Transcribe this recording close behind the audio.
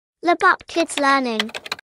Labup Kids Learning.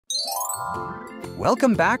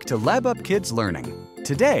 Welcome back to Labup Kids Learning.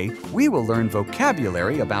 Today, we will learn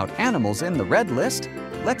vocabulary about animals in the red list.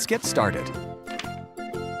 Let's get started.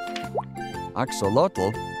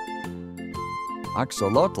 Axolotl,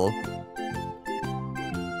 axolotl,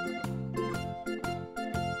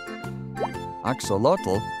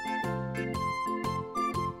 axolotl,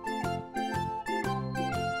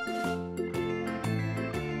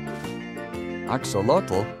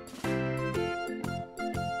 axolotl,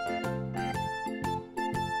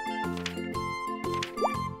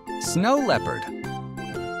 snow leopard,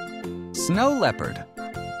 snow leopard,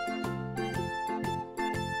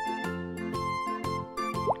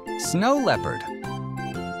 snow leopard,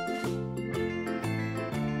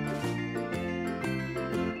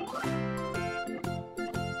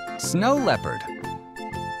 snow leopard,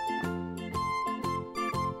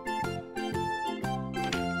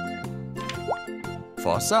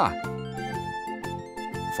 fossa,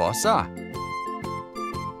 fossa,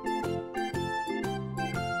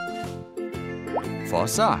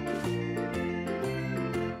 fossa,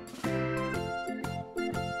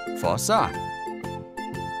 fossa,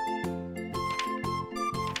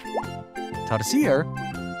 tarsier,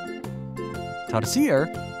 tarsier,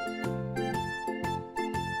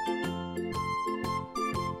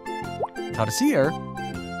 tarsier,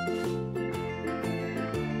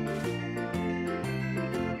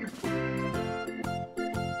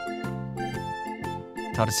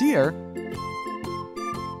 tarsier,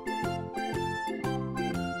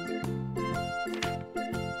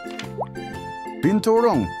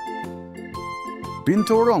 binturong,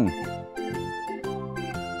 binturong,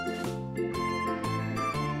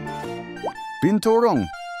 binturong,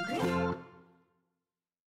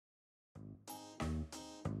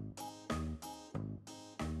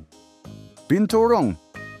 binturong,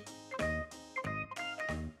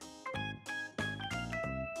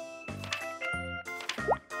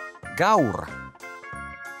 gaur,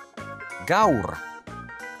 gaur,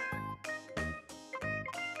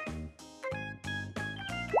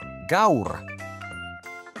 gaur,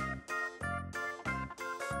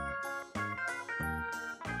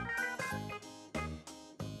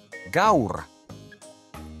 gaur,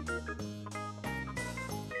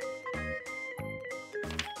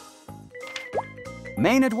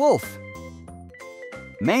 maned wolf,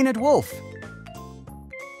 maned wolf,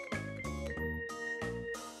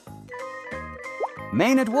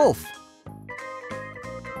 maned wolf,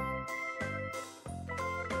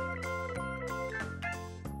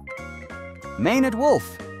 maned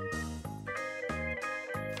wolf,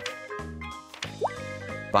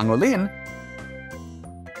 pangolin,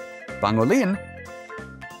 pangolin,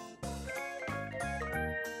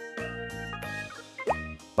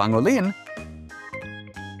 pangolin,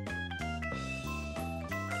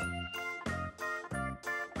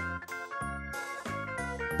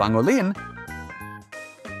 pangolin,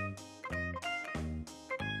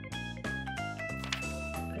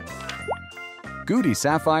 Goody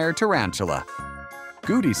sapphire tarantula,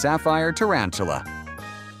 Goody sapphire tarantula,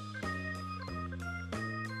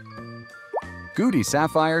 Goody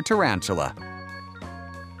sapphire tarantula,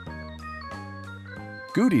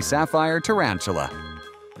 Goody sapphire tarantula,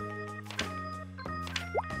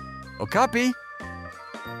 okapi,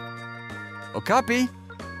 okapi,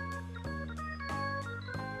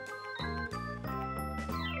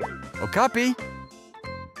 okapi,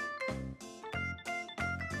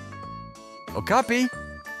 okapi,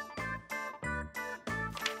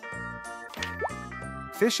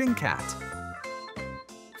 fishing cat,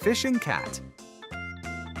 fishing cat,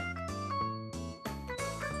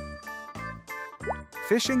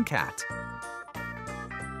 fishing cat,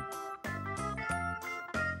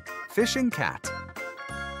 fishing cat,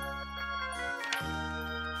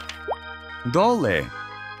 dole,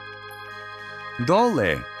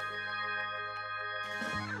 dole,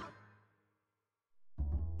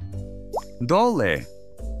 dole,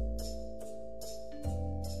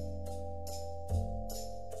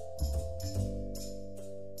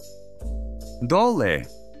 dole,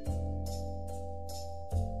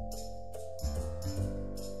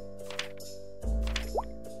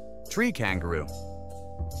 tree kangaroo,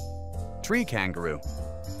 tree kangaroo,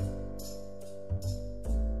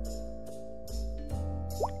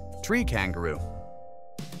 tree kangaroo,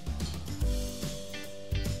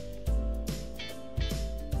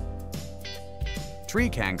 tree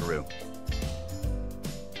kangaroo,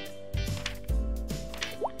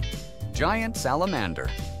 giant salamander,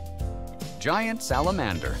 giant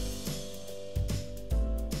salamander,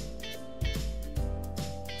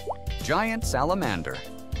 giant salamander,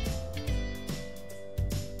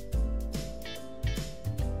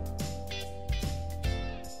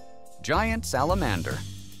 Giant salamander.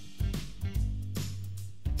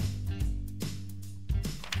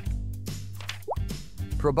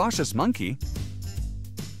 Proboscis monkey.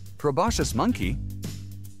 Proboscis monkey.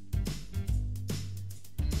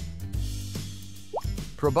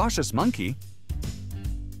 Proboscis monkey.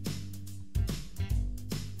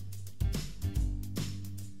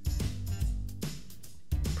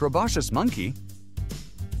 Proboscis monkey.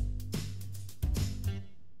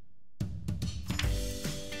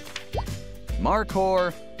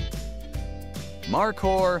 Markhor.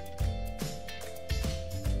 Markhor.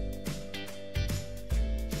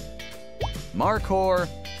 Markhor.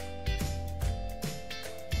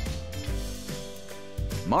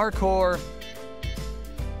 Markhor.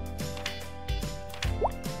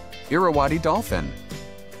 Irrawaddy dolphin.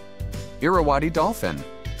 Irrawaddy dolphin.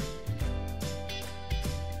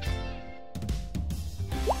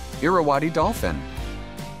 Irrawaddy dolphin.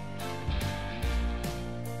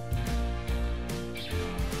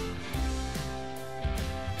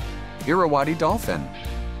 Irrawaddy dolphin.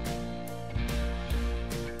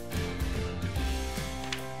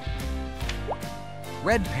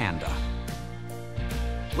 Red panda.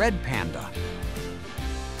 Red panda.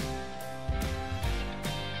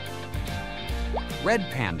 Red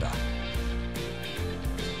panda.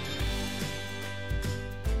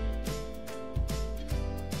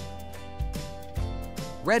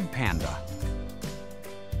 Red panda.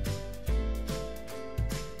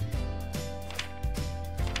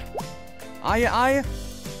 Aya.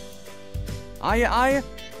 Aya.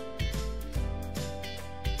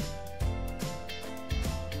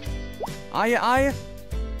 Aya.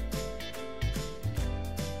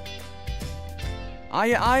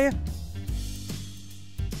 Aya.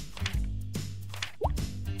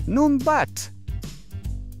 Numbat.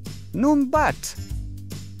 Numbat.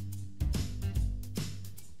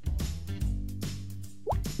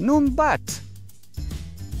 Numbat.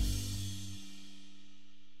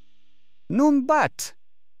 Numbat.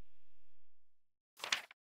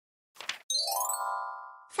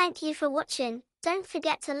 Thank you for watching. Don't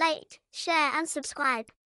forget to like, share and subscribe.